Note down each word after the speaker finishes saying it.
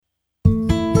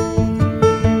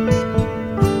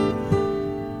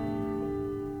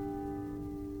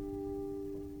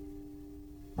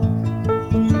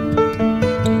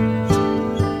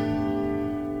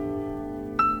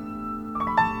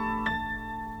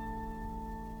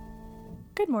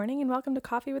Good morning and welcome to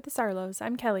Coffee with the Sarlos.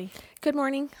 I'm Kelly. Good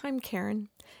morning. I'm Karen.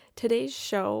 Today's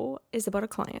show is about a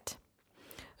client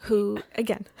who,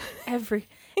 again, Every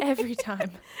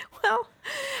time.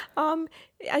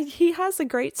 he has a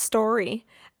great story.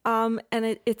 And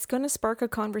it's going to spark a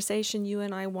conversation you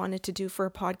and I wanted to do for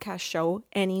a podcast show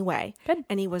anyway. Good.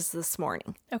 And he was this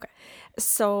morning. Okay.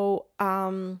 So,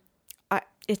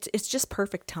 it's just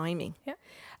perfect timing. Yeah.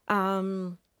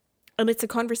 And it's a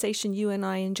conversation you and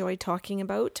I enjoy talking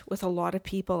about with a lot of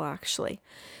people, actually.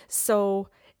 So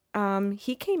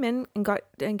he came in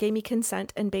and gave me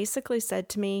consent and basically said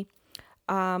to me,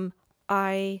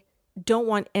 I don't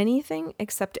want anything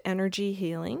except energy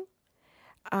healing.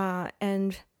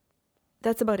 And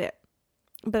that's about it.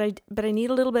 But I need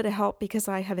a little bit of help because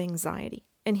I have anxiety.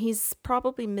 And he's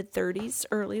probably mid-30s,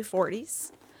 early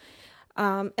 40s.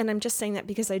 And I'm just saying that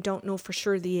because I don't know for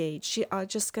sure the age. I'm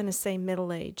just going to say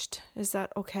middle-aged. Is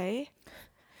that okay?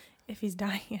 If he's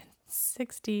dying at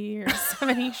 60 or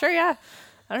 70, sure, yeah.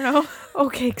 I don't know.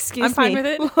 Okay, excuse me. I'm fine with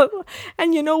it.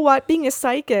 And you know what? Being a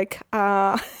psychic,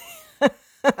 Not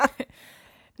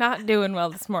doing well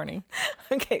this morning.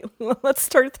 okay, well, let's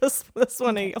start this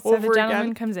one So over the gentleman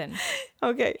again. comes in.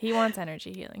 Okay. He wants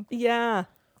energy healing. Yeah.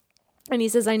 And he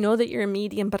says, I know that you're a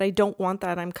medium, but I don't want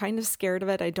that. I'm kind of scared of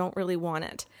it. I don't really want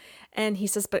it. And he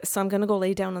says, so I'm going to go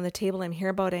lay down on the table. I'm here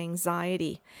about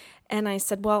anxiety. And I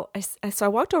said, so I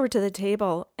walked over to the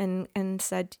table and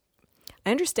said,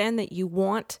 I understand that you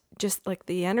want just like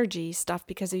the energy stuff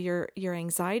because of your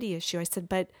anxiety issue. I said,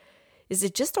 but is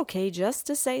it just okay just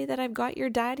to say that I've got your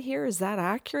dad here? Is that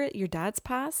accurate? Your dad's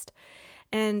passed?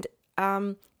 And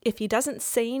if he doesn't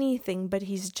say anything, but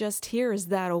he's just here, is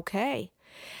that okay?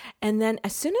 And then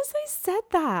as soon as I said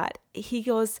that, he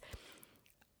goes,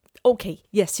 okay,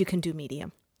 yes, you can do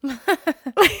medium.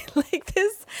 like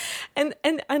this. And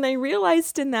I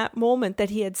realized in that moment that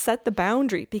he had set the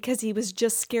boundary because he was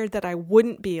just scared that I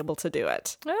wouldn't be able to do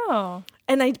it. Oh.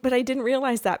 But I didn't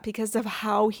realize that because of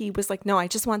how he was like, no, I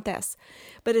just want this.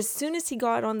 But as soon as he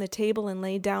got on the table and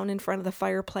laid down in front of the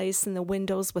fireplace and the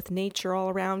windows with nature all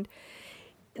around,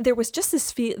 there was just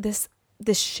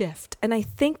this shift. And I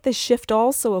think the shift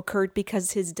also occurred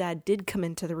because his dad did come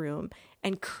into the room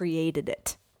and created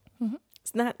it. Mm-hmm.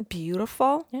 Isn't that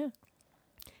beautiful? Yeah.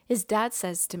 His dad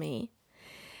says to me,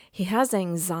 he has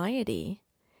anxiety,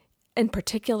 in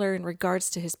particular in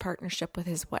regards to his partnership with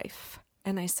his wife.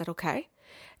 And I said, okay.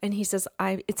 And he says,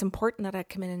 it's important that I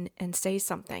come in and say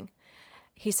something.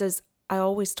 He says, I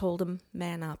always told him,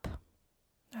 man up.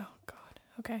 Oh, God.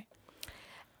 Okay.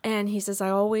 And he says,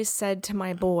 I always said to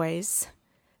my boys,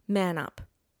 man up.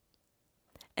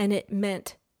 And it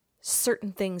meant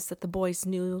certain things that the boys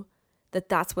knew that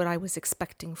that's what I was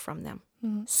expecting from them.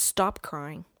 Mm-hmm. Stop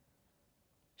crying.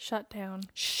 Shut down.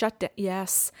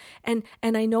 Yes. And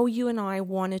I know you and I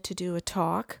wanted to do a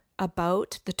talk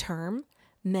about the term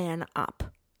man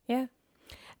up. Yeah.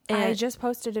 And I just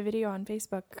posted a video on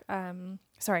Facebook.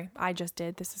 I just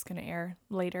did. This is going to air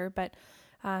later, but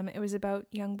it was about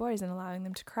young boys and allowing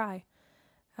them to cry.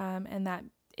 And that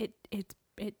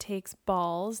it takes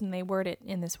balls, and they word it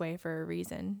in this way for a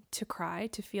reason, to cry,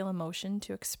 to feel emotion,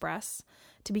 to express,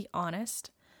 to be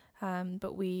honest.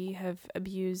 But we have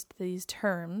abused these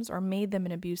terms or made them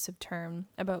an abusive term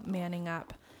about manning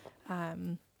up,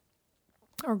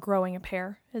 or growing a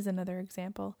pair is another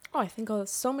example. Oh, I think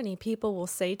so many people will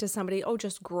say to somebody, oh,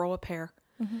 just grow a pair.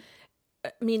 Mm-hmm.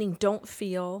 Meaning don't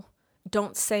feel,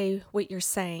 don't say what you're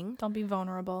saying. Don't be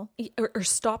vulnerable. Or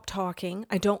stop talking.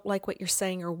 I don't like what you're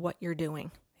saying or what you're doing.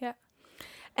 Yeah.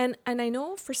 And I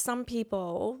know for some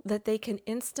people that they can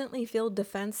instantly feel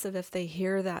defensive if they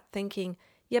hear that, thinking,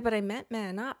 yeah, but I meant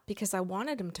man up because I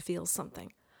wanted him to feel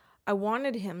something. I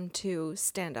wanted him to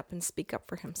stand up and speak up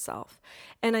for himself.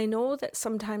 And I know that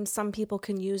sometimes some people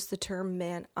can use the term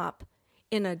man up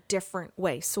in a different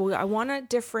way. So I want to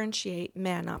differentiate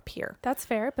man up here. That's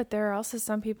fair, but there are also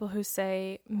some people who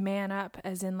say man up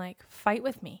as in like fight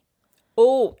with me.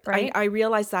 Oh, right? I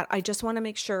realize that. I just want to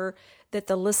make sure that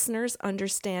the listeners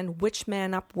understand which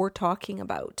man up we're talking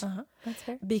about. Uh-huh. That's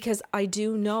fair. Because I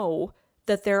do know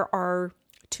that there are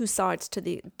two sides to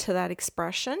that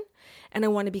expression, and I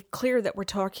want to be clear that we're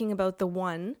talking about the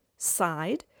one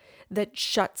side that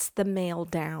shuts the male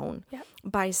down. Yep.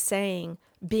 By saying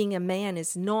being a man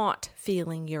is not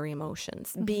feeling your emotions.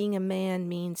 Mm-hmm. Being a man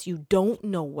means you don't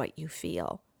know what you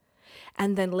feel.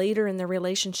 And then later in the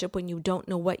relationship, when you don't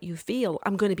know what you feel,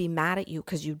 I'm going to be mad at you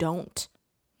because you don't.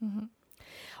 Mm-hmm.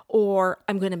 Or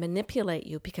I'm going to manipulate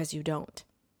you because you don't.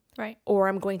 Right. Or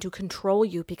I'm going to control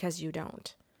you because you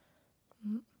don't.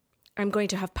 Mm-hmm. I'm going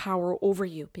to have power over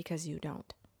you because you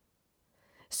don't.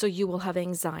 So you will have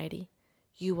anxiety.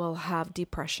 You will have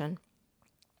depression.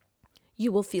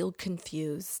 You will feel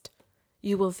confused.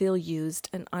 You will feel used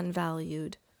and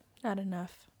unvalued. Not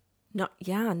enough. Not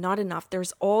enough.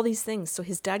 There's all these things. So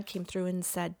his dad came through and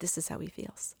said, this is how he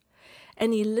feels.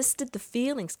 And he listed the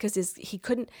feelings because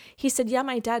he said, yeah,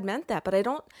 my dad meant that, but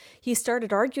he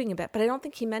started arguing a bit, but I don't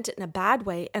think he meant it in a bad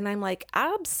way. And I'm like,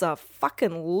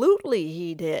 abso-fucking-lutely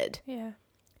he did. Yeah.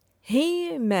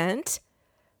 He meant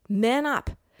man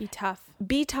up. Be tough.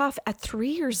 Be tough at 3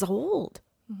 years old.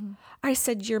 Mm-hmm. I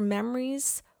said, your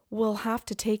memories will have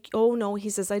to take, oh no, he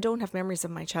says, I don't have memories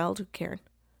of my childhood, Karen.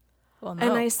 Well, no.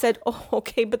 And I said, oh,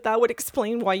 okay, but that would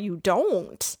explain why you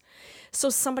don't. So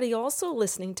somebody also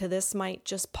listening to this might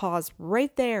just pause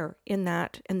right there in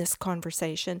this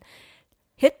conversation,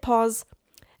 hit pause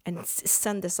and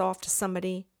send this off to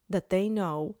somebody that they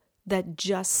know that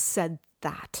just said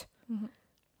that. Mm-hmm.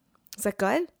 Is that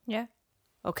good? Yeah.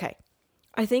 Okay.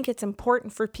 I think it's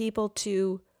important for people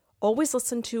to always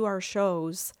listen to our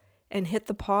shows and hit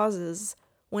the pauses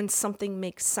when something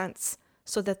makes sense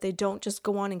so that they don't just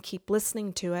go on and keep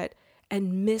listening to it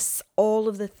and miss all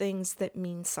of the things that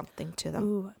mean something to them.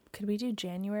 Ooh, could we do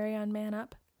January on Man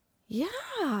Up? Yeah.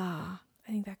 I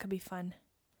think that could be fun.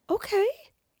 Okay.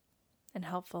 And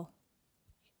helpful.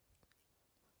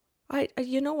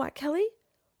 You know what, Kelly?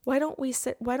 Why don't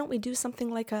we do something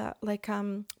like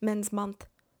Men's Month?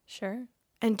 Sure.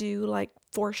 And do like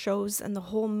 4 shows and the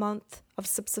whole month of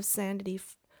Sips of Sanity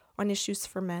on issues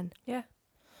for men. Yeah.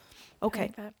 Okay. I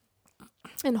like that.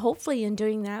 And hopefully in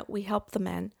doing that, we help the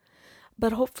men.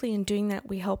 But hopefully in doing that,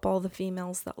 we help all the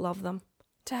females that love them.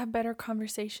 To have better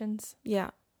conversations.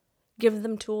 Yeah. Give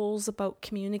them tools about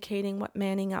communicating what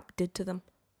manning up did to them.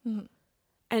 Mm-hmm.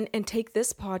 And take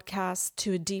this podcast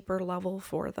to a deeper level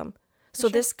for them. So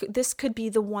sure. This could be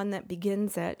the one that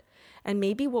begins it. And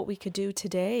maybe what we could do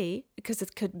today, because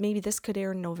maybe this could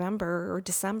air in November or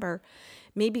December,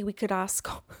 maybe we could ask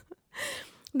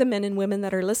the men and women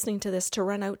that are listening to this to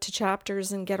run out to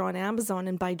Chapters and get on Amazon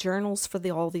and buy journals for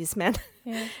all these men.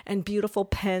 Yeah. And beautiful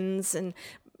pens and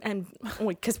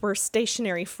because we're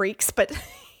stationary freaks, but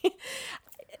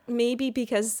maybe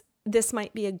because this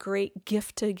might be a great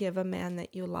gift to give a man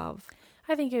that you love.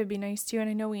 I think it would be nice too, and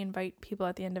I know we invite people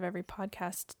at the end of every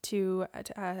podcast to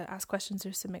ask questions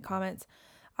or submit comments.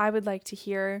 I would like to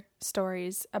hear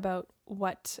stories about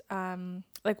what a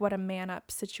man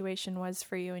up situation was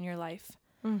for you in your life.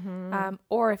 Mm-hmm.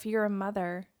 Or if you're a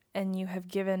mother and you have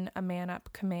given a man up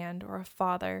command, or a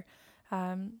father,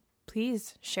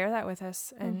 please share that with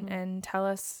us and tell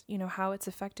us, how it's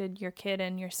affected your kid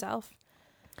and yourself.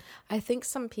 I think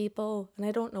some people, and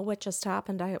I don't know what just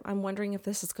happened, I'm wondering if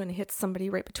this is going to hit somebody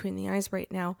right between the eyes right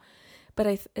now, but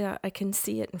I can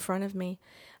see it in front of me,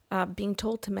 being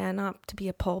told to man up, to be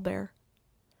a pallbearer.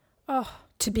 Oh.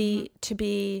 To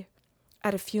be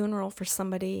at a funeral for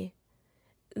somebody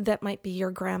that might be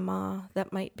your grandma,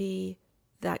 that might be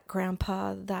that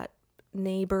grandpa, that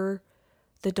neighbor,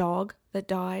 the dog that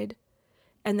died,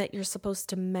 and that you're supposed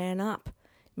to man up,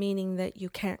 meaning that you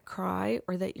can't cry,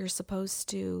 or that you're supposed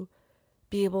to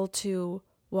be able to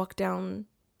walk down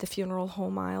the funeral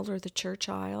home aisle or the church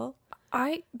aisle.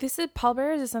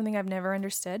 Pallbearers is something I've never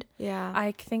understood. Yeah.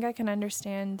 I think I can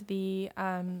understand the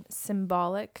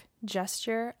symbolic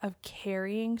gesture of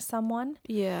carrying someone.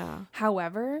 Yeah.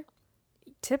 However,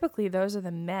 typically those are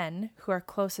the men who are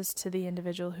closest to the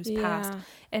individual who's passed.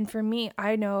 And for me,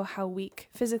 I know how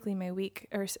physically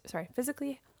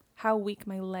how weak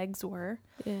my legs were,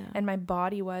 and my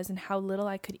body was, and how little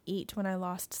I could eat when I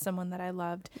lost someone that I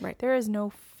loved. Right. There is no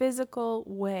physical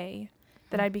way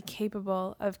that I'd be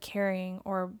capable of carrying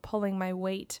or pulling my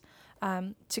weight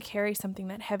to carry something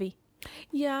that heavy.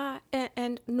 Yeah,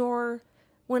 and nor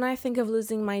when I think of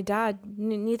losing my dad,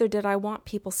 neither did I want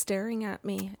people staring at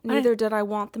me. Neither did I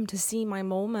want them to see my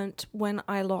moment when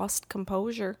I lost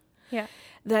composure. Yeah.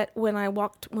 That when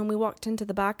we walked into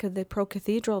the back of the Pro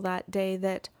Cathedral that day,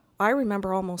 that I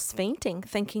remember almost fainting,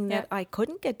 thinking that I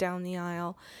couldn't get down the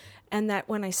aisle. And that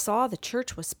when I saw the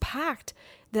church was packed,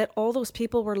 that all those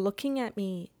people were looking at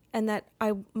me, and that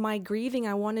my grieving,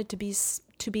 I wanted to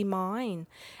be mine.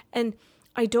 And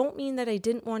I don't mean that I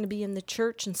didn't want to be in the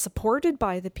church and supported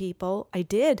by the people. I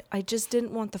did. I just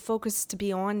didn't want the focus to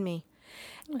be on me.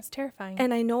 It's terrifying.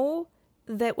 And I know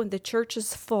that when the church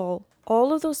is full,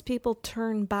 all of those people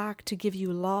turn back to give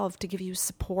you love, to give you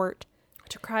support.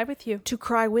 To cry with you. To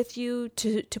cry with you,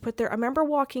 to put their... I remember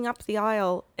walking up the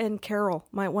aisle, and Carol,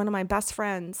 one of my best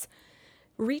friends,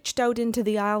 reached out into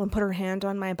the aisle and put her hand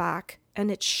on my back,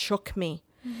 and it shook me.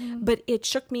 Mm-hmm. But it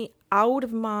shook me out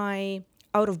of my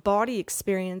out-of-body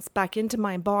experience back into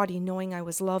my body, knowing I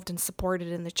was loved and supported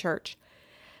in the church.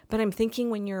 But I'm thinking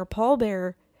when you're a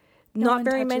pallbearer, No not one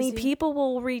very touches many you. people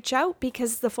will reach out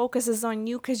because the focus is on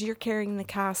you because you're carrying the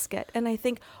casket. And I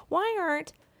think, why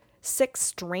aren't 6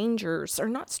 strangers, or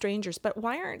not strangers, but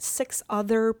why aren't 6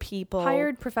 other people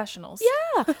Hired professionals.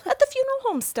 Yeah, let the funeral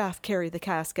home staff carry the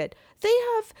casket.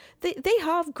 They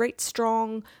have great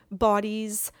strong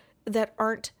bodies that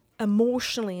aren't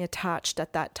emotionally attached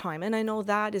at that time. And I know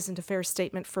that isn't a fair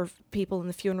statement for people in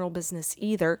the funeral business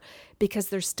either, because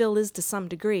there still is to some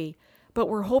degree. But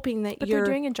we're hoping that But they're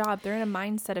doing a job. They're in a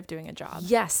mindset of doing a job.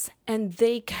 Yes, and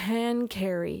they can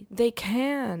carry. They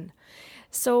can.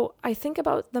 So I think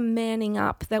about the manning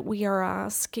up that we are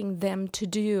asking them to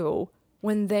do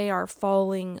when they are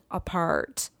falling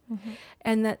apart,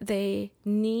 and that they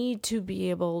need to be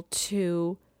able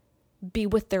to be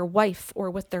with their wife or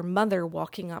with their mother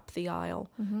walking up the aisle,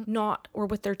 not, or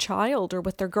with their child or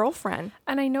with their girlfriend.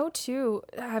 And I know too,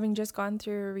 having just gone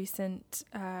through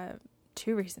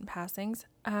two recent passings,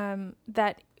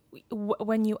 that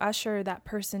when you usher that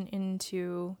person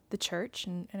into the church,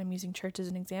 and I'm using church as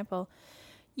an example,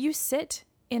 you sit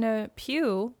in a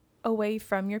pew away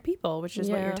from your people, which is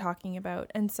what you're talking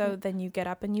about. And so then you get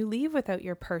up and you leave without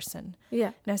your person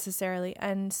necessarily.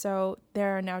 And so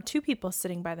there are now 2 people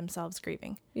sitting by themselves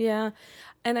grieving. Yeah.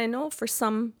 And I know for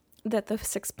some that the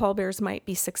 6 pallbearers might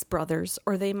be 6 brothers,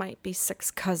 or they might be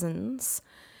 6 cousins.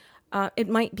 It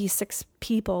might be 6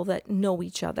 people that know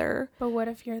each other. But what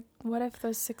if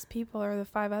those 6 people or the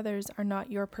 5 others are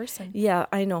not your person? Yeah,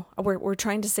 I know. We're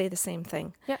trying to say the same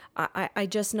thing. Yeah. I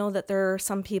just know that there are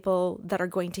some people that are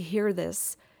going to hear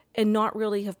this and not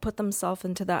really have put themselves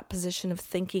into that position of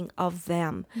thinking of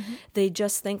them. They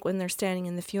just think when they're standing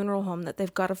in the funeral home that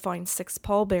they've got to find 6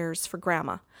 pallbearers for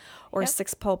grandma, or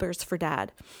 6 pallbearers for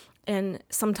dad. And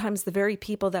sometimes the very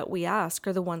people that we ask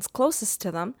are the ones closest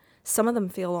to them. Some of them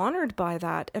feel honored by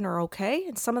that and are okay,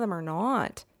 and some of them are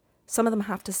not. Some of them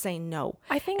have to say no.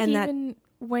 I think and even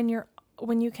when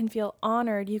you can feel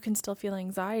honored, you can still feel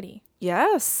anxiety.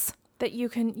 Yes. That you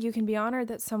can be honored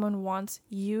that someone wants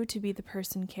you to be the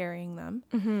person carrying them,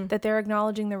 that they're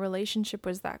acknowledging the relationship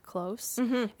was that close,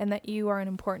 and that you are an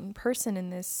important person in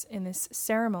this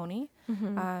ceremony.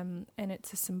 And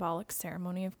it's a symbolic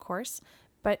ceremony, of course,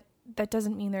 but that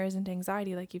doesn't mean there isn't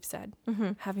anxiety, like you've said.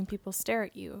 Having people stare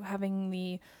at you,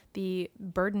 having the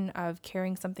burden of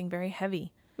carrying something very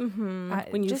heavy.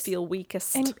 When you feel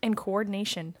weakest. And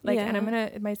coordination. And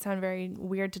it might sound very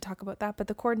weird to talk about that, but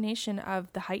the coordination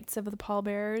of the heights of the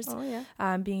pallbearers,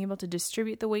 being able to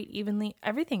distribute the weight evenly,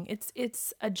 everything.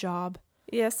 It's a job.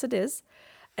 Yes, it is.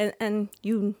 And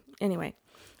you, anyway.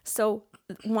 So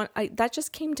that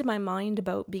just came to my mind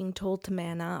about being told to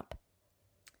man up.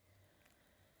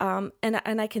 And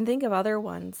I can think of other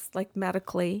ones, like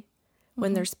medically,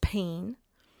 when there's pain,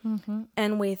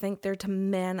 and we think they're to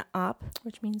man up.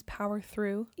 Which means power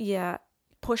through. Yeah,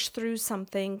 push through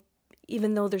something,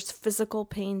 even though there's physical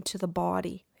pain to the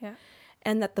body. Yeah.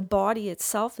 And that the body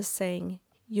itself is saying,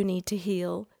 you need to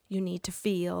heal, you need to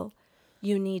feel,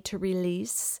 you need to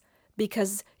release,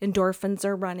 because endorphins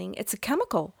are running. It's a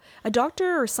chemical. A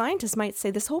doctor or a scientist might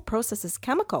say this whole process is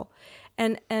chemical.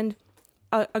 And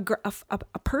a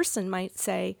person might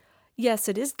say, yes,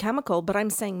 it is chemical, but I'm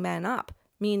saying man up,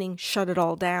 meaning shut it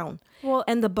all down. Well,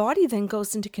 and the body then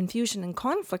goes into confusion and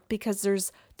conflict because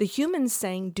there's the humans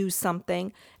saying do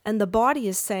something and the body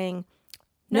is saying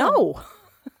no.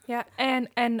 Yeah. And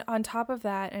on top of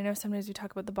that, I know sometimes we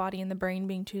talk about the body and the brain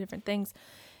being 2 different things.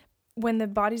 When the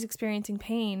body's experiencing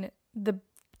pain, the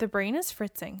brain is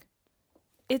fritzing.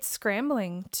 It's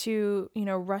scrambling to,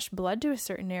 rush blood to a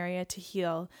certain area to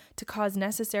heal, to cause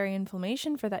necessary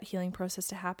inflammation for that healing process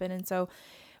to happen. And so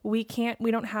we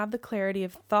don't have the clarity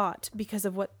of thought because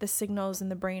of what the signals in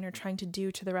the brain are trying to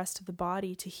do to the rest of the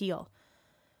body to heal.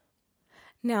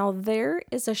 Now, there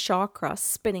is a chakra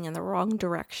spinning in the wrong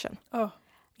direction. Oh,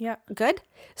 yeah. Good.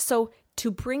 So to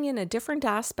bring in a different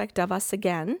aspect of us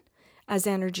again as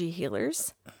energy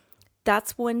healers,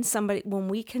 that's when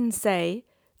we can say,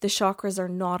 the chakras are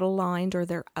not aligned, or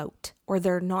they're out, or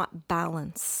they're not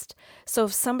balanced. So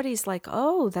if somebody's like,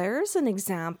 oh, there's an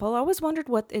example. I always wondered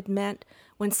what it meant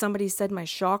when somebody said my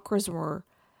chakras were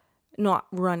not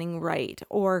running right.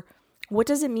 Or what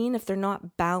does it mean if they're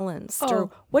not balanced? Or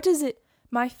what does it...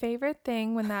 My favorite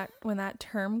thing when that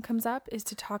term comes up is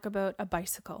to talk about a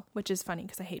bicycle, which is funny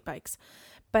because I hate bikes.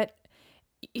 But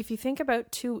if you think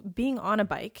about being on a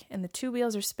bike and the 2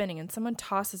 wheels are spinning and someone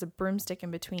tosses a broomstick in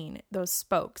between those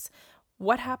spokes,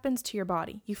 what happens to your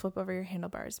body? You flip over your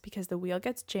handlebars because the wheel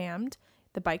gets jammed,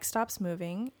 the bike stops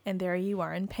moving, and there you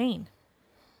are in pain.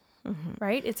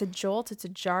 right? It's a jolt, it's a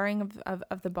jarring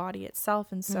of the body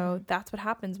itself. And so that's what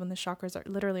happens when the chakras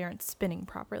aren't spinning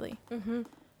properly.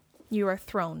 You are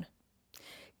thrown.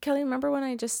 Kelly, remember when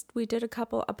we did a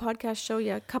podcast show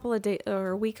a couple of days or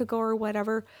a week ago or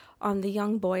whatever on the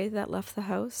young boy that left the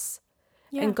house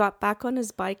and got back on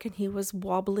his bike, and he was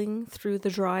wobbling through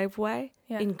the driveway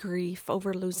in grief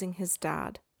over losing his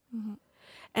dad.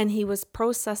 And he was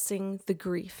processing the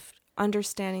grief,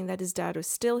 understanding that his dad was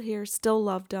still here, still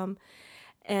loved him.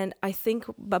 And I think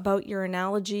about your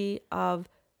analogy of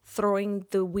throwing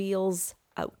the wheels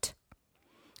out.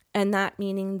 And that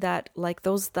meaning that like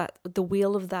the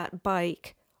wheel of that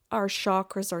bike, our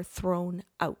chakras are thrown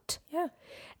out. Yeah.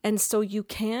 And so you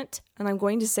can't, and I'm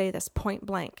going to say this point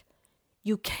blank,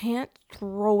 you can't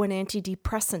throw an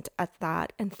antidepressant at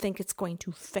that and think it's going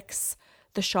to fix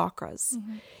the chakras.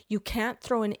 You can't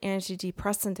throw an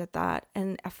antidepressant at that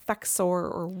and Effexor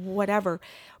or whatever,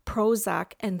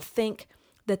 Prozac, and think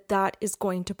that that is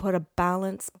going to put a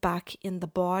balance back in the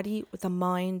body, the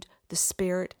mind, the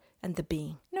spirit, and the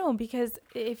being. No, because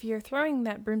if you're throwing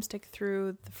that broomstick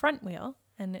through the front wheel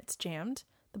and it's jammed,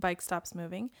 the bike stops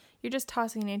moving, you're just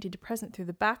tossing an antidepressant through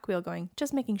the back wheel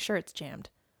just making sure it's jammed.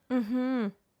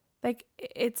 Like,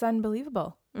 it's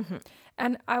unbelievable.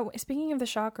 And speaking of the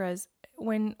chakras,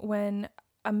 when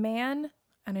a man,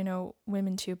 and I know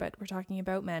women too, but we're talking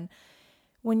about men,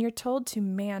 when you're told to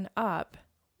man up,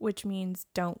 which means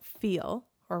don't feel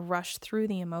or rush through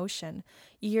the emotion,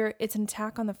 it's an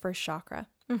attack on the first chakra.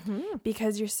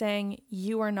 Because you're saying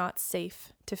you are not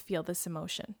safe to feel this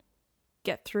emotion.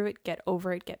 Get through it, get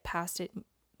over it, get past it,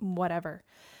 whatever.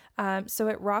 So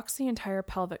it rocks the entire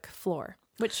pelvic floor,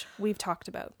 which we've talked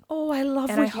about. Oh, I love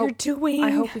what you're doing.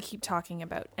 I hope we keep talking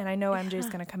about. And I know MJ is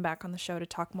going to come back on the show to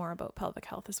talk more about pelvic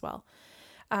health as well.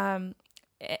 And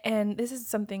this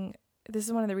is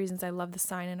one of the reasons I love the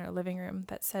sign in our living room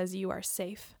that says you are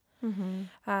safe.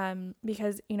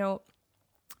 Because,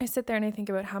 I sit there and I think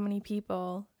about how many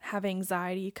people have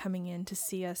anxiety coming in to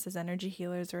see us as energy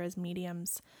healers or as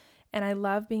mediums. And I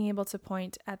love being able to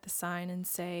point at the sign and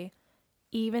say,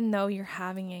 even though you're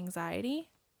having anxiety,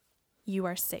 you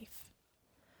are safe.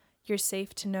 You're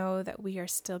safe to know that we are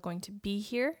still going to be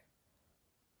here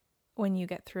when you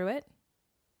get through it.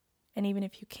 And even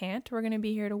if you can't, we're going to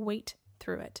be here to wait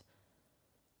through it.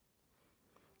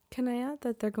 Can I add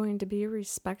that they're going to be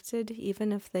respected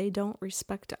even if they don't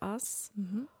respect us?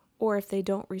 Or if they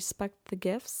don't respect the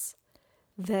gifts?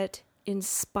 That in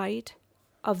spite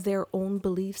of their own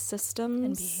belief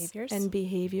systems and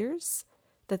behaviors,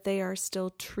 that they are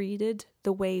still treated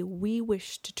the way we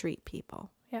wish to treat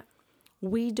people. Yeah.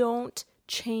 We don't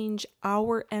change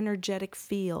our energetic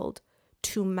field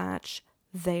to match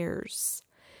theirs.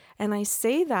 And I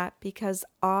say that because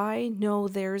I know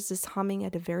theirs is humming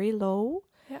at a very low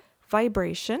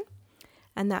vibration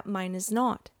and that mine is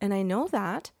not. And I know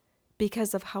that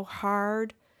because of how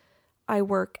hard I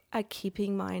work at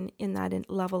keeping mine in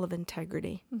that level of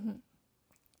integrity.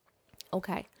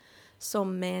 Okay. So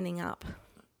manning up.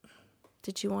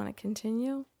 Did you want to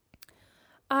continue?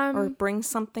 Or bring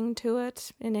something to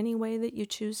it in any way that you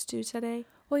choose to today?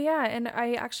 Well, yeah. And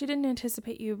I actually didn't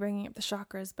anticipate you bringing up the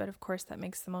chakras, but of course that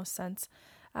makes the most sense.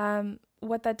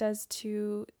 What that does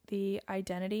to the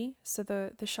identity. So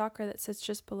the chakra that sits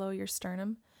just below your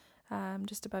sternum,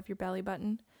 just above your belly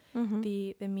button,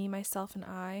 the me, myself, and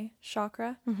I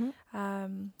chakra.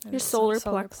 Your solar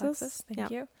plexus.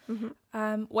 Thank you.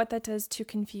 What that does to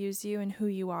confuse you and who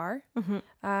you are,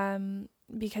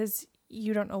 because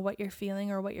you don't know what you're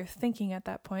feeling or what you're thinking at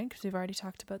that point, because we've already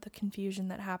talked about the confusion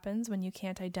that happens when you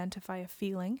can't identify a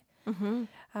feeling.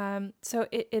 So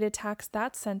it attacks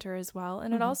that center as well.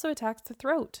 And it also attacks the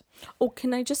throat. Oh,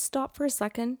 can I just stop for a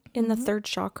second in the third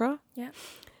chakra? Yeah.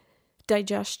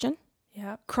 Digestion.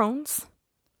 Yeah. Crohn's,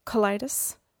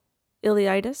 colitis,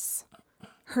 ileitis,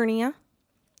 hernia,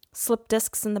 slip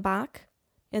discs in the back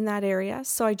in that area.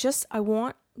 So I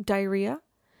want diarrhea.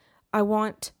 I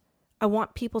want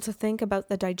people to think about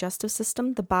the digestive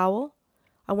system, the bowel.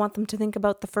 I want them to think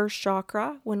about the first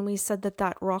chakra when we said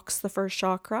that rocks the first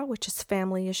chakra, which is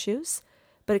family issues,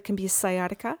 but it can be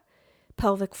sciatica,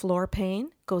 pelvic floor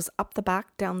pain, goes up the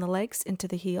back, down the legs, into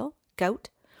the heel, gout.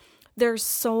 There are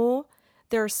so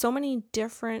many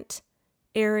different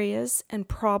areas and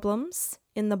problems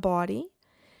in the body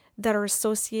that are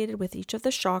associated with each of the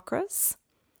chakras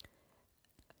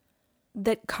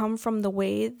that come from the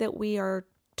way that we are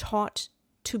taught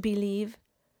to believe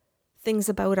things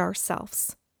about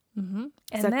ourselves. And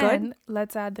then good?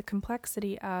 Let's add the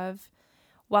complexity of,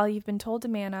 while you've been told to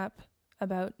man up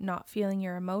about not feeling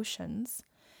your emotions,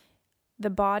 the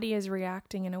body is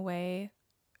reacting in a way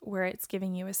where it's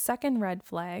giving you a second red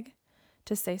flag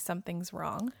to say something's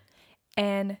wrong.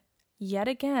 And yet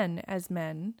again, as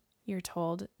men, you're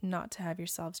told not to have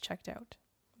yourselves checked out,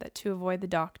 that to avoid the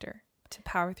doctor, to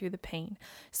power through the pain.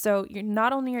 So you're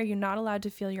not only are you not allowed to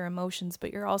feel your emotions,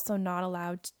 but you're also not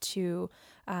allowed to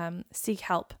seek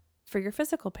help for your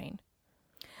physical pain.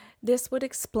 This would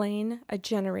explain a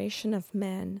generation of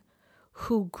men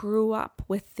who grew up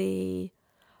with the,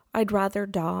 I'd rather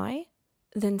die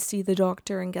than see the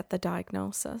doctor and get the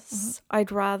diagnosis. Mm-hmm.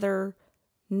 I'd rather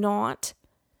not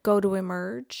go to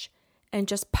Emerge and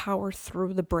just power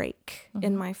through the break mm-hmm.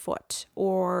 in my foot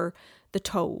or the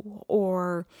toe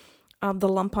or the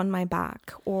lump on my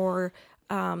back or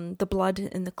the blood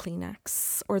in the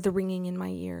Kleenex or the ringing in my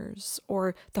ears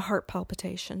or the heart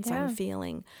palpitations I'm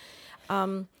feeling.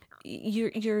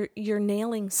 You're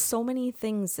nailing so many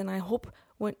things, and I hope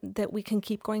that we can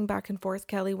keep going back and forth,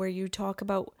 Kelly, where you talk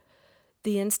about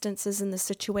the instances and the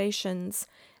situations,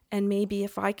 and maybe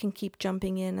if I can keep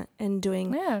jumping in and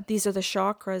doing, these are the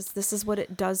chakras, this is what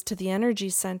it does to the energy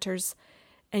centers,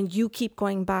 and you keep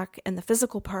going back and the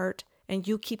physical part, and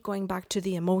you keep going back to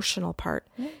the emotional part,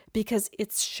 because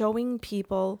it's showing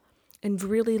people in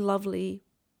really lovely,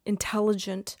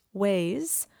 intelligent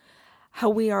ways how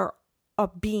we are a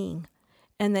being,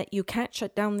 and that you can't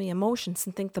shut down the emotions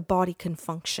and think the body can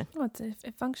function. Well,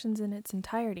 it functions in its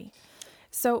entirety.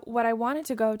 So what I wanted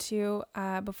to go to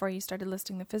before you started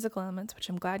listing the physical elements, which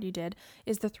I'm glad you did,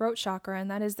 is the throat chakra,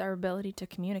 and that is our ability to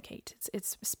communicate.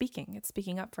 It's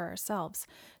speaking up for ourselves.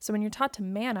 So when you're taught to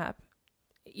man up,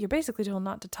 you're basically told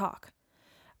not to talk.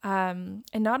 And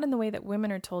not in the way that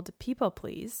women are told to people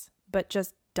please, but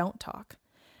just don't talk.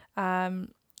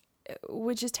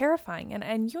 Which is terrifying.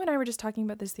 And you and I were just talking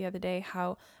about this the other day,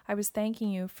 how I was thanking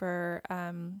you for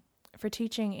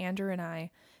teaching Andrew and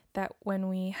I that when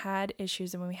we had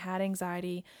issues and when we had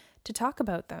anxiety, to talk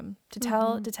about them, to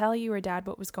tell you or Dad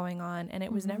what was going on. And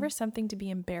it was never something to be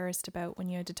embarrassed about when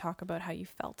you had to talk about how you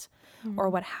felt or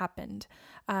what happened.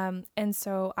 And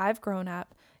so I've grown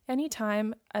up,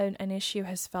 anytime an issue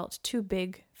has felt too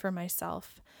big for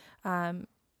myself,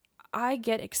 I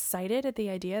get excited at the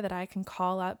idea that I can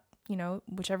call up,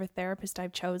 whichever therapist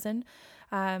I've chosen,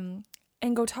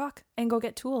 and go talk and go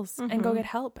get tools and go get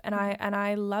help. And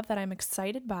I love that. I'm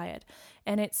excited by it,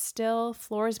 and it still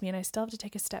floors me. And I still have to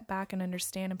take a step back and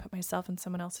understand and put myself in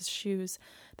someone else's shoes,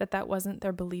 that wasn't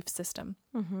their belief system,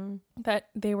 that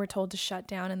they were told to shut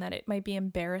down, and that it might be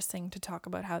embarrassing to talk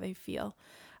about how they feel,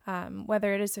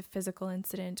 whether it is a physical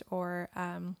incident or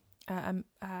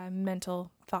a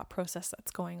mental thought process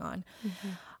that's going on.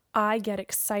 I get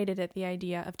excited at the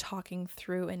idea of talking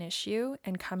through an issue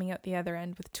and coming out the other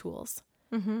end with tools.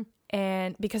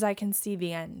 And because I can see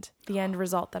the end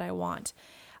result that I want.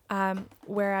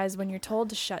 Whereas when you're told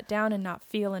to shut down and not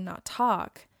feel and not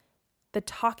talk, the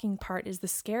talking part is the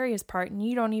scariest part, and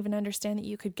you don't even understand that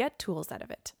you could get tools out of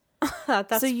it.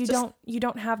 So you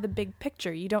don't have the big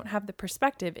picture. You don't have the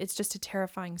perspective. It's just a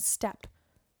terrifying step.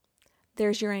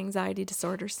 There's your anxiety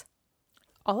disorders.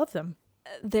 All of them.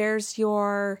 There's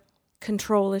your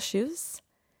control issues.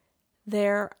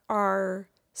 There are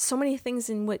so many things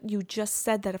in what you just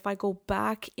said that if I go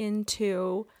back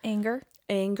into anger,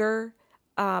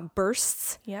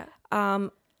 bursts. Yeah.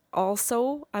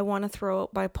 Also, I want to throw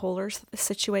out bipolar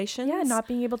situations. Yeah, not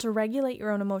being able to regulate your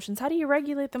own emotions. How do you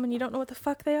regulate them when you don't know what the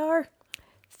fuck they are?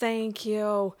 Thank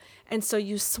you. And so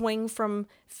you swing from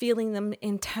feeling them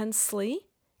intensely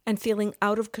and feeling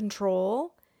out of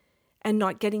control and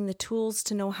not getting the tools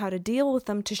to know how to deal with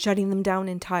them, to shutting them down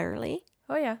entirely.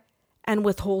 Oh, yeah. And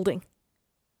withholding.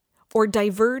 Or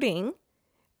diverting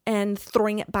and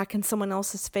throwing it back in someone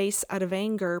else's face out of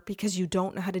anger because you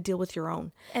don't know how to deal with your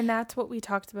own. And that's what we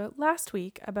talked about last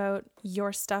week, about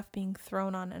your stuff being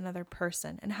thrown on another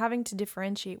person and having to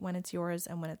differentiate when it's yours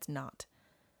and when it's not.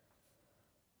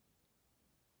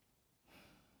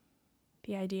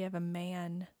 The idea of a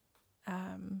man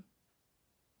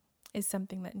is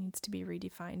something that needs to be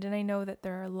redefined. And I know that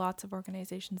there are lots of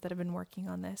organizations that have been working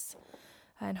on this,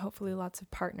 and hopefully lots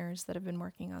of partners that have been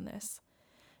working on this,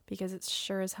 because it's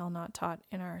sure as hell not taught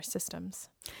in our systems.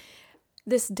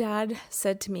 This dad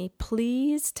said to me,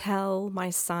 please tell my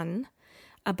son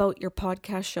about your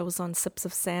podcast shows on Sips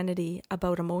of Sanity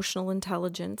about emotional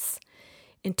intelligence,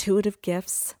 intuitive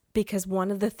gifts, because one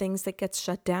of the things that gets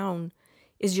shut down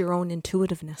is your own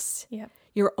intuitiveness. Yep.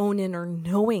 Your own inner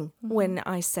knowing. When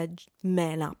I said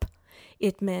man up,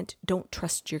 it meant don't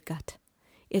trust your gut.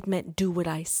 It meant do what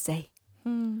I say.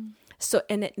 So,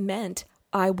 and it meant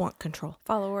I want control.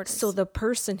 Follow orders. So the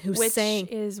person who's saying...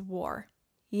 Which is war.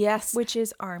 Yes. Which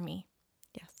is army.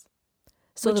 Yes.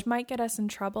 So which might get us in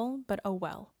trouble, but oh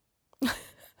well.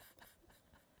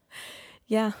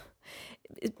 Yeah.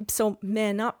 So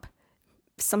man up,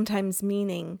 sometimes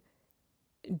meaning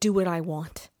do what I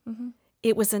want. Mm-hmm.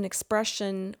 It was an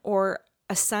expression or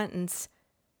a sentence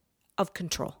of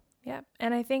control. Yeah.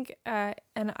 And I think,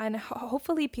 and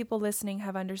hopefully people listening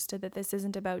have understood that this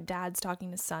isn't about dads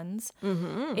talking to sons.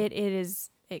 Mm-hmm.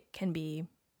 It can be,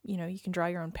 you can draw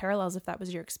your own parallels if that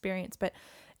was your experience, but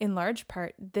in large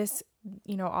part, this,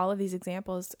 all of these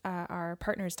examples are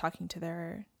partners talking to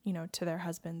their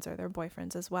husbands or their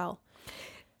boyfriends as well.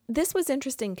 This was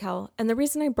interesting, Kel. And the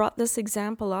reason I brought this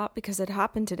example up, because it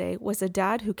happened today, was a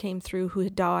dad who came through who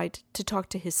had died to talk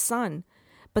to his son.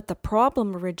 But the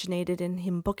problem originated in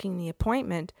him booking the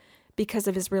appointment because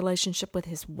of his relationship with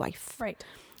his wife. Right.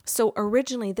 So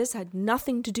originally, this had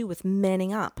nothing to do with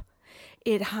manning up.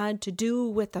 It had to do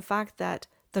with the fact that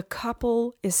the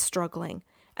couple is struggling.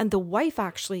 And the wife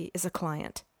actually is a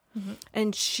client. Mm-hmm.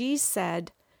 And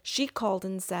she called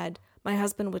and said, my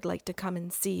husband would like to come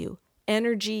and see you.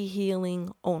 Energy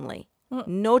healing only.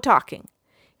 No talking.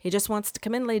 He just wants to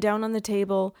come in, lay down on the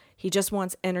table. He just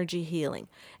wants energy healing.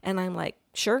 And I'm like,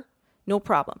 sure, no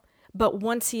problem. But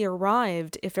once he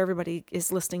arrived, if everybody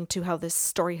is listening to how this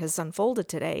story has unfolded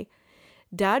today,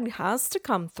 Dad has to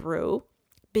come through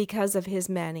because of his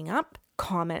manning up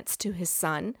comments to his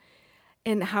son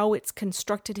and how it's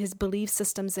constructed his belief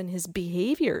systems and his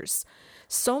behaviors.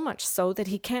 So much so that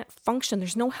he can't function.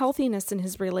 There's no healthiness in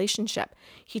his relationship.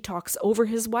 He talks over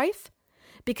his wife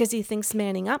because he thinks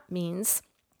manning up means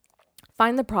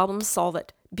find the problem, solve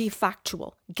it, be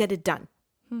factual, get it done.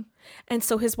 And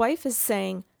so his wife is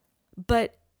saying,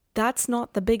 but that's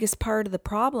not the biggest part of the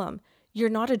problem. You're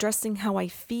not addressing how I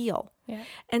feel. Yeah.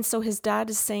 And so his dad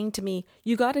is saying to me,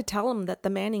 you got to tell him that the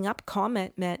manning up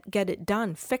comment meant get it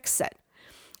done, fix it.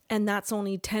 And that's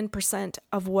only 10%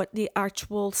 of what the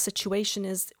actual situation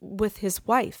is with his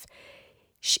wife.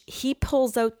 He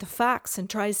pulls out the facts and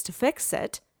tries to fix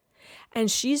it.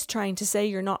 And she's trying to say,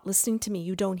 you're not listening to me.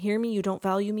 You don't hear me. You don't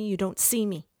value me. You don't see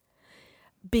me.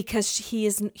 Because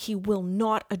he will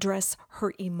not address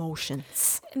her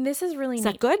emotions. And this is really neat. Is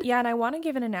that good? Yeah. And I want to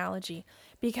give an analogy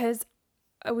because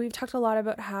we've talked a lot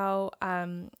about how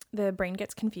the brain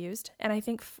gets confused. And I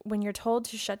think when you're told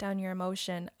to shut down your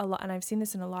emotion, and I've seen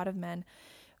this in a lot of men,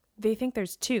 they think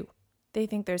there's two. They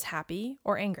think there's happy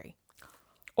or angry.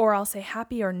 Or I'll say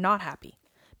happy or not happy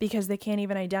because they can't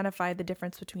even identify the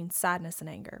difference between sadness and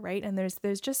anger, right? And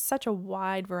there's just such a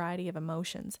wide variety of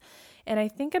emotions. And I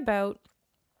think about,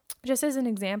 just as an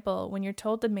example, when you're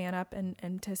told to man up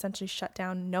and to essentially shut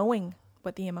down knowing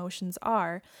what the emotions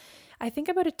are, I think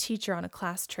about a teacher on a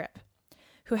class trip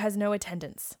who has no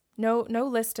attendance, no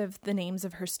list of the names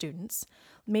of her students,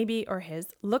 maybe, or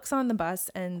his, looks on the bus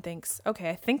and thinks, okay,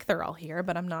 I think they're all here,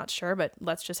 but I'm not sure, but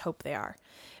let's just hope they are.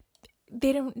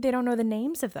 They don't know the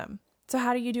names of them. So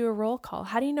how do you do a roll call?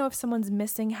 How do you know if someone's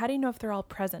missing? How do you know if they're all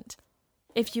present?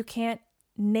 If you can't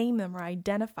name them or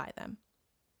identify them.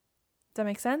 Does that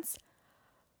make sense?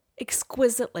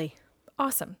 Exquisitely.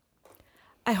 Awesome.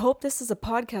 I hope this is a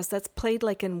podcast that's played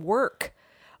like in work,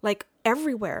 like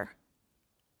everywhere.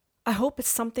 I hope it's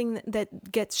something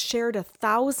that gets shared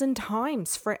 1,000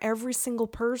 times for every single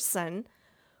person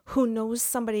who knows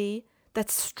somebody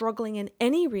that's struggling in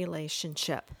any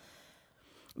relationship.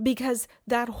 Because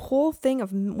that whole thing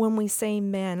of when we say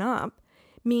man up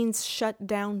means shut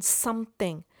down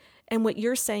something. And what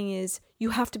you're saying is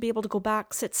you have to be able to go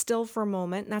back, sit still for a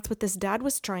moment. And that's what this dad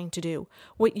was trying to do.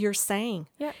 What you're saying.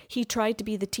 Yeah. He tried to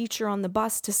be the teacher on the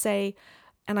bus to say,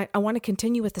 and I want to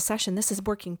continue with the session. This is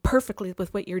working perfectly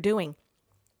with what you're doing.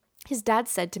 His dad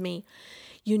said to me,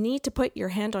 you need to put your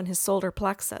hand on his solar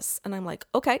plexus. And I'm like,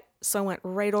 okay. So I went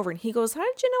right over and he goes, how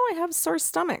did you know I have sore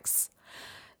stomachs?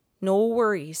 No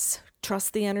worries.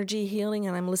 Trust the energy healing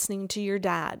and I'm listening to your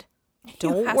dad.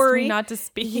 Don't worry. Me not to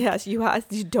speak. Yes, you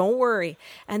don't worry.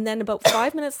 And then about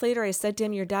 5 minutes later, I said to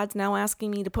him, your dad's now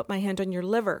asking me to put my hand on your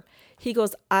liver. He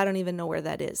goes, I don't even know where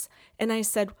that is. And I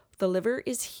said, the liver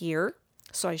is here.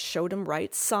 So I showed him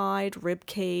right side, rib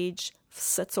cage,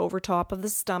 sits over top of the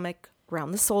stomach,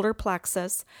 around the solar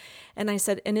plexus. And I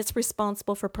said, and it's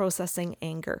responsible for processing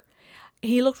anger.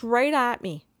 He looked right at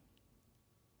me,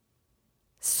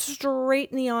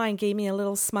 straight in the eye, and gave me a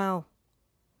little smile.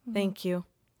 Mm-hmm. Thank you.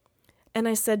 And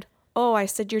I said,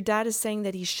 your dad is saying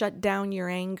that he shut down your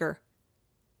anger.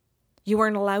 You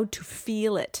weren't allowed to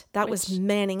feel it. That was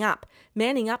manning up.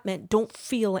 Manning up meant don't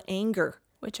feel anger.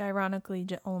 Which ironically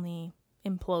only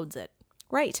implodes it.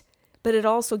 Right. But it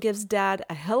also gives dad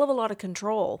a hell of a lot of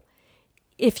control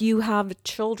if you have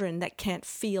children that can't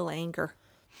feel anger.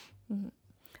 Mm-hmm.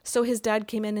 So his dad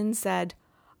came in and said,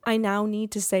 I now need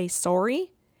to say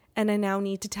sorry. And I now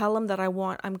need to tell him that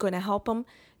I'm going to help him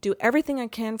do everything I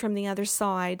can from the other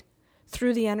side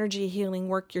through the energy healing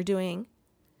work you're doing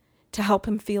to help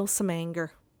him feel some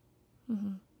anger.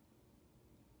 Mm-hmm.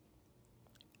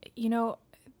 You know,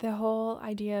 the whole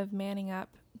idea of manning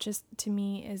up just to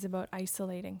me is about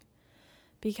isolating.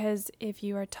 Because if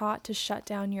you are taught to shut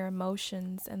down your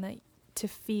emotions and that to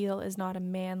feel is not a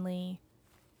manly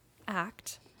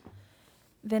act,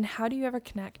 then how do you ever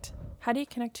connect? How do you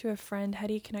connect to a friend? How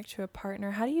do you connect to a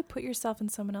partner? How do you put yourself in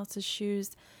someone else's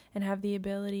shoes and have the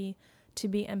ability to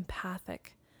be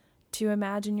empathic, to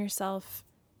imagine yourself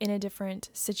in a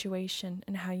different situation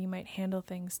and how you might handle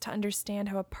things, to understand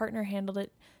how a partner handled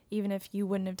it even if you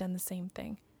wouldn't have done the same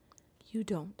thing? You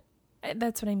don't.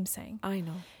 That's what I'm saying. I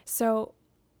know. So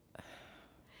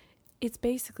it's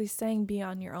basically saying be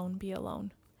on your own, be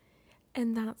alone.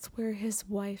 And that's where his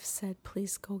wife said,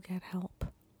 please go get help.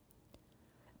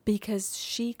 Because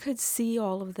she could see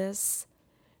all of this.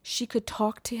 She could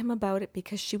talk to him about it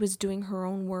because she was doing her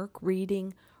own work,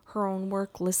 reading her own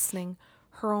work, listening,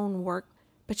 her own work.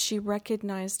 But she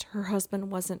recognized her husband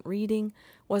wasn't reading,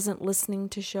 wasn't listening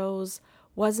to shows,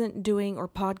 wasn't doing or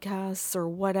podcasts or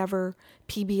whatever,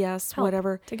 PBS, help,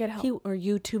 whatever. To get help. Or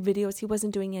YouTube videos. He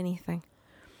wasn't doing anything.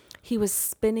 He was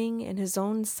spinning in his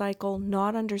own cycle,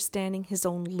 not understanding his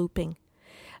own looping,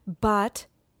 but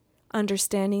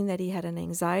understanding that he had an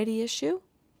anxiety issue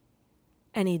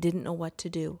and he didn't know what to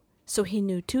do. So he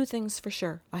knew two things for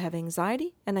sure. I have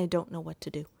anxiety and I don't know what to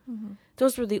do. Mm-hmm.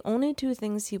 Those were the only two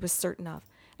things he was certain of,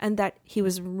 and that he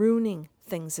was ruining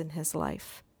things in his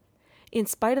life. In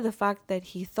spite of the fact that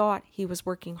he thought he was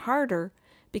working harder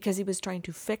because he was trying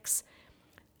to fix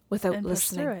without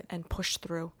listening and push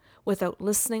through. Without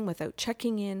listening, without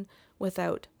checking in,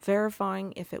 without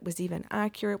verifying if it was even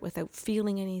accurate, without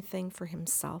feeling anything for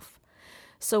himself.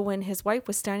 So when his wife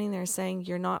was standing there saying,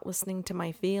 you're not listening to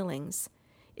my feelings,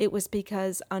 it was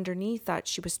because underneath that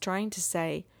she was trying to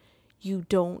say, you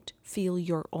don't feel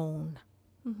your own.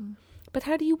 Mm-hmm. But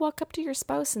how do you walk up to your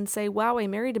spouse and say, wow, I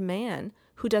married a man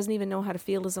who doesn't even know how to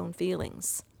feel his own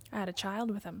feelings? I had a child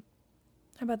with him.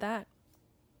 How about that?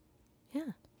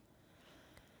 Yeah.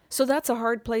 So that's a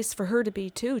hard place for her to be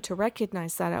too, to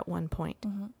recognize that at one point.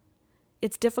 Mm-hmm.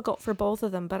 It's difficult for both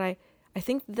of them, but I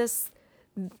think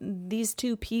these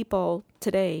two people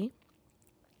today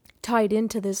tied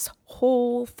into this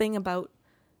whole thing about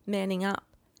manning up.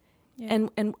 Yeah.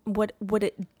 And what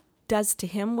it does to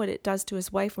him, what it does to his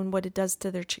wife, and what it does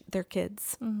to their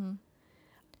kids. Mm-hmm.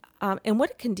 And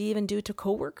what it can even do to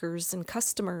coworkers and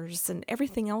customers and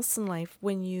everything else in life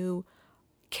when you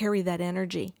carry that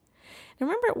energy. And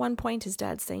I remember at one point his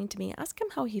dad saying to me, ask him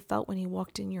how he felt when he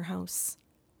walked in your house.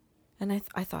 And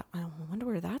I thought, I wonder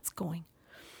where that's going.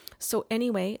 So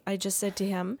anyway, I just said to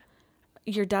him,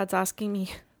 your dad's asking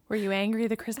me. Were you angry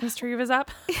the Christmas tree was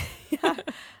up? Yeah.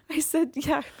 I said,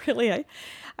 yeah, really.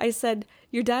 I said,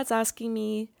 your dad's asking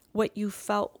me what you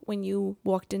felt when you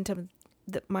walked into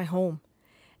my home.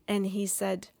 And he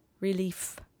said,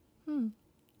 relief.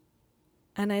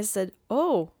 And I said,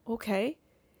 oh, okay.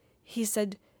 He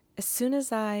said,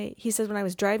 when I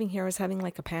was driving here, I was having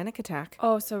like a panic attack.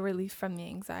 Oh, so relief from the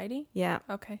anxiety? Yeah.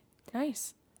 Okay.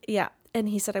 Nice. Yeah. And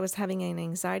he said I was having an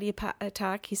anxiety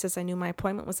attack. He says, I knew my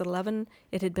appointment was 11.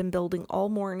 It had been building all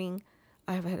morning.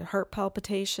 I've had heart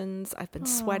palpitations. I've been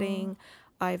sweating.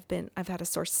 I've had a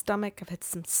sore stomach. I've had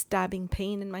some stabbing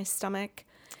pain in my stomach.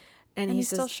 And he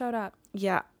still showed up.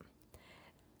 Yeah.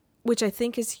 Which I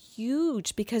think is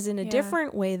huge because in a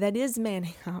different way, that is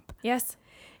manning up. Yes.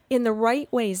 In the right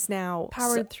ways now.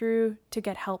 Powered through to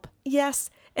get help. Yes.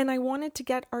 And I wanted to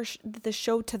get the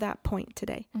show to that point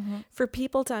today. Mm-hmm. For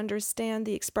people to understand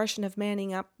the expression of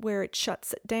manning up where it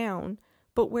shuts it down,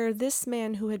 but where this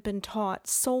man who had been taught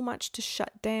so much to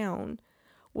shut down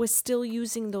was still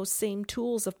using those same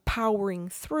tools of powering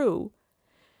through,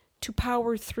 to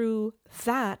power through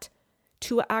that,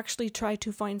 to actually try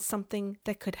to find something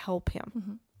that could help him.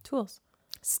 Mm-hmm. Tools.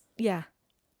 Yeah.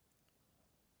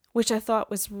 Which I thought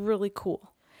was really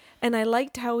cool. And I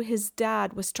liked how his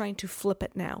dad was trying to flip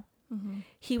it now. Mm-hmm.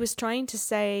 He was trying to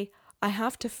say, I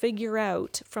have to figure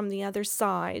out from the other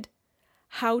side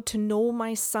how to know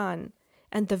my son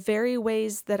and the very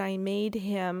ways that I made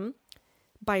him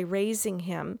by raising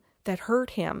him that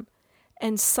hurt him,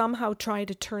 and somehow try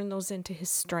to turn those into his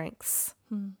strengths.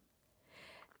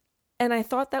 And I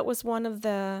thought that was one of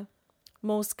the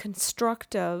most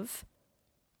constructive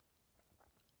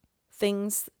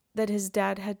things that his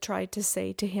dad had tried to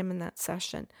say to him in that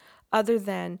session, other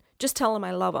than just tell him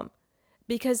I love him,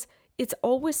 because it's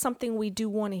always something we do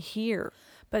want to hear.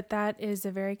 But that is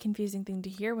a very confusing thing to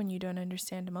hear when you don't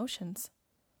understand emotions.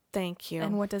 Thank you.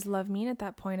 And what does love mean at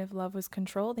that point if love was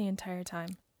control the entire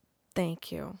time?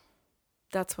 Thank you.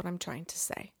 That's what I'm trying to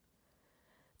say.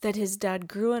 That his dad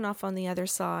grew enough on the other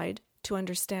side to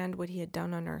understand what he had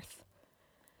done on earth.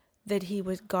 That he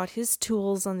got his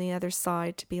tools on the other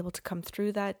side to be able to come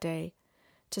through that day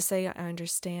to say, I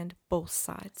understand both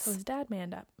sides. So his dad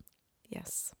manned up.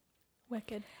 Yes.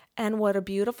 Wicked. And what a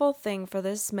beautiful thing for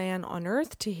this man on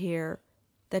earth to hear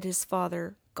that his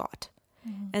father got.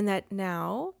 Mm-hmm. And that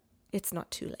now it's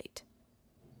not too late.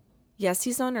 Yes,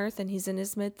 he's on earth and he's in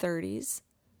his mid-30s,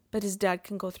 but his dad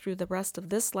can go through the rest of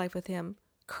this life with him,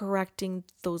 correcting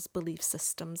those belief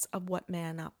systems of what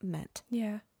man up meant.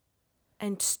 Yeah.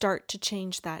 And start to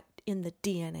change that in the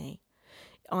DNA,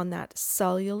 on that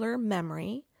cellular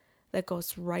memory that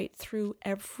goes right through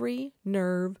every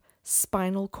nerve,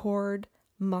 spinal cord,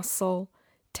 muscle,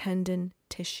 tendon,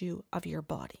 tissue of your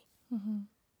body. Mm-hmm.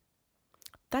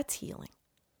 That's healing.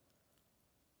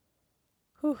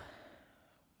 Whew.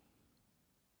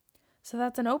 So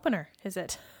that's an opener, is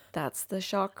it? That's the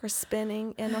chakra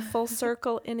spinning in a full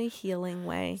circle in a healing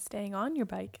way. Staying on your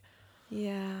bike.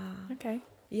 Yeah. Okay.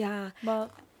 Yeah.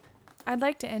 Well, I'd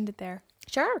like to end it there.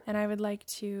 Sure. And I would like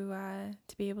to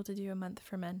be able to do a month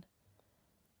for men.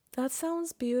 That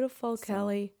sounds beautiful,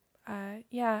 Kelly.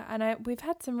 Yeah, and we've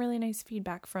had some really nice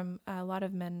feedback from a lot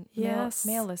of men,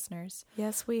 male listeners.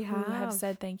 Yes, we have. Who have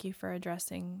said thank you for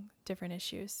addressing different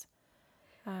issues.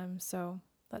 So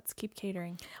let's keep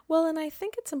catering. Well, and I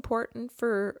think it's important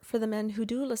for the men who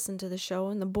do listen to the show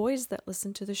and the boys that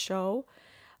listen to the show,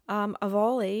 of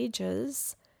all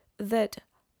ages, that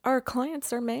our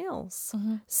clients are males.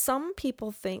 Mm-hmm. Some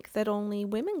people think that only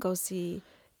women go see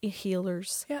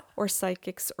healers or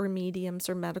psychics or mediums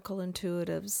or medical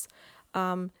intuitives.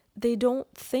 They don't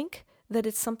think that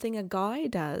it's something a guy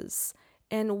does.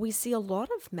 And we see a lot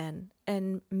of men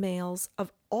and males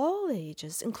of all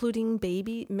ages, including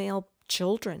baby male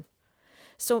children.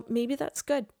 So maybe that's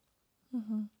good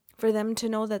for them to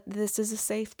know that this is a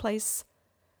safe place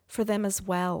for them as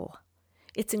well.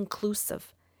 It's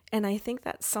inclusive. And I think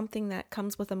that's something that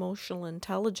comes with emotional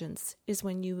intelligence, is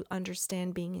when you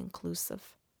understand being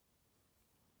inclusive.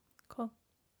 Cool.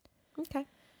 Okay.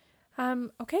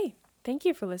 Okay. Thank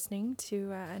you for listening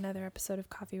to another episode of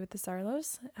Coffee with the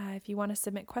Sarlos. If you want to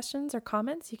submit questions or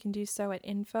comments, you can do so at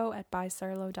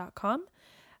info@bysarlo.com.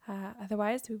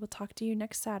 Otherwise, we will talk to you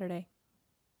next Saturday.